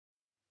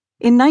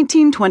In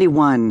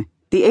 1921,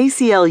 the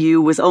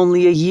ACLU was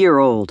only a year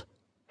old.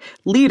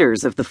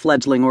 Leaders of the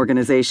fledgling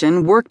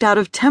organization worked out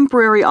of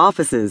temporary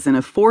offices in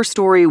a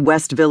 4-story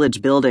West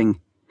Village building,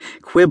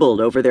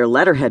 quibbled over their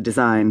letterhead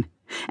design,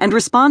 and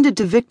responded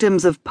to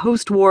victims of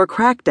post-war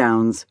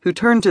crackdowns who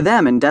turned to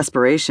them in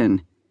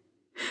desperation.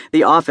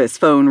 The office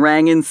phone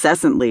rang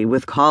incessantly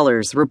with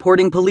callers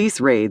reporting police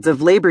raids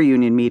of labor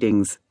union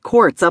meetings,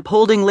 courts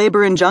upholding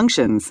labor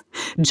injunctions,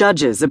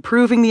 judges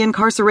approving the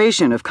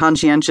incarceration of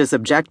conscientious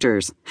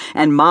objectors,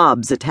 and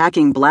mobs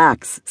attacking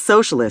blacks,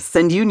 socialists,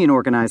 and union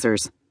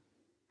organizers.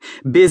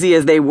 Busy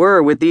as they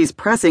were with these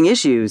pressing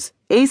issues,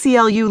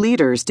 ACLU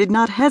leaders did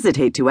not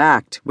hesitate to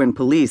act when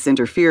police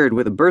interfered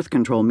with a birth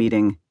control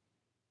meeting.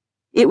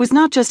 It was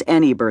not just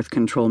any birth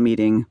control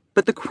meeting,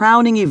 but the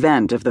crowning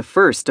event of the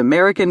first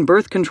American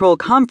Birth Control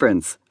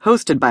Conference,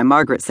 hosted by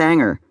Margaret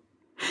Sanger.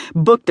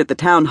 Booked at the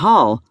Town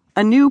Hall,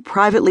 a new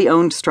privately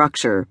owned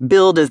structure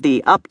billed as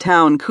the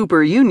Uptown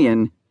Cooper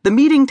Union, the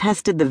meeting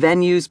tested the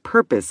venue's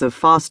purpose of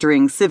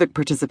fostering civic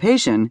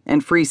participation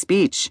and free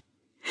speech.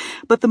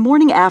 But the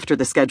morning after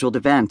the scheduled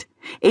event,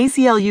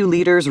 ACLU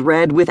leaders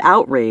read with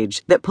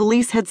outrage that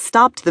police had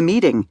stopped the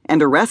meeting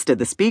and arrested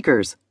the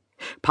speakers,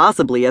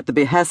 possibly at the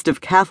behest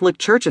of Catholic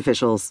Church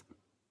officials.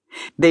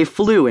 They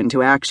flew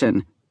into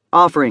action,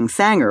 offering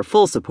Sanger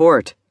full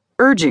support,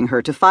 urging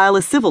her to file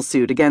a civil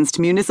suit against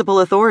municipal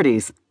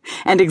authorities,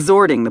 and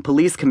exhorting the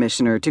police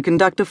commissioner to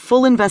conduct a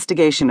full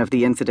investigation of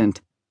the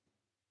incident.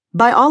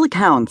 By all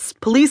accounts,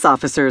 police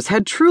officers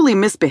had truly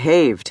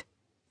misbehaved.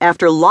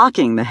 After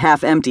locking the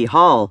half-empty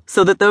hall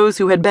so that those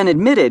who had been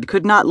admitted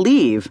could not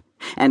leave,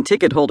 and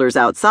ticket holders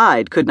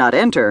outside could not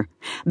enter,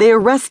 they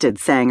arrested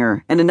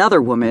Sanger and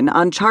another woman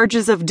on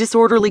charges of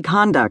disorderly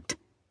conduct.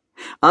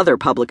 Other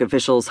public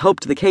officials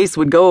hoped the case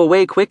would go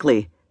away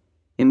quickly.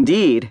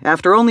 Indeed,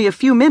 after only a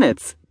few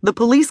minutes, the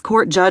police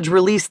court judge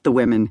released the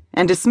women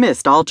and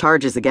dismissed all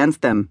charges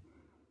against them.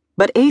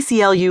 But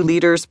ACLU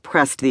leaders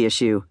pressed the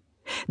issue.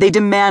 They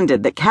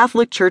demanded that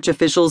Catholic Church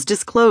officials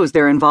disclose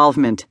their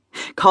involvement,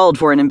 called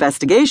for an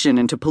investigation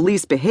into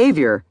police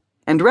behavior,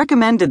 and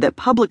recommended that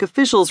public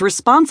officials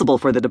responsible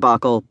for the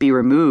debacle be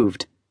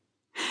removed.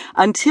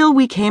 Until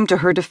we came to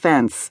her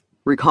defense,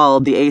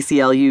 recalled the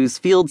ACLU's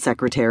field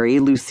secretary,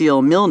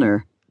 Lucille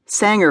Milner,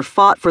 Sanger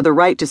fought for the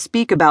right to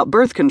speak about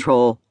birth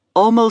control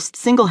almost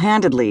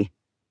single-handedly.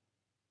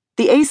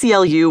 The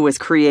ACLU was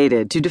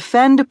created to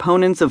defend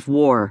opponents of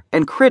war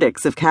and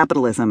critics of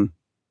capitalism.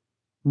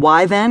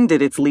 Why then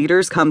did its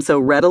leaders come so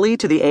readily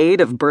to the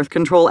aid of birth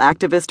control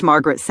activist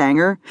Margaret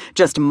Sanger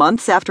just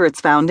months after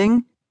its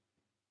founding?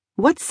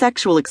 What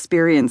sexual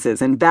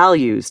experiences and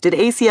values did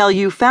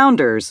ACLU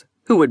founders,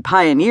 who would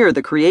pioneer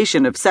the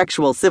creation of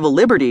sexual civil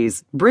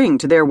liberties, bring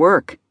to their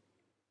work?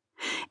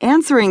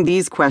 Answering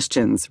these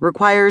questions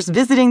requires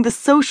visiting the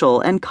social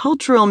and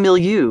cultural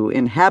milieu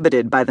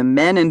inhabited by the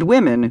men and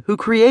women who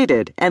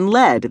created and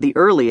led the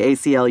early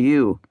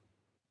ACLU.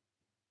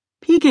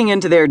 Peeking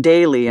into their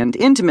daily and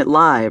intimate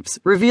lives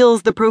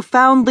reveals the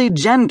profoundly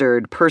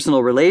gendered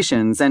personal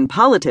relations and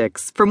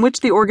politics from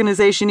which the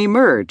organization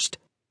emerged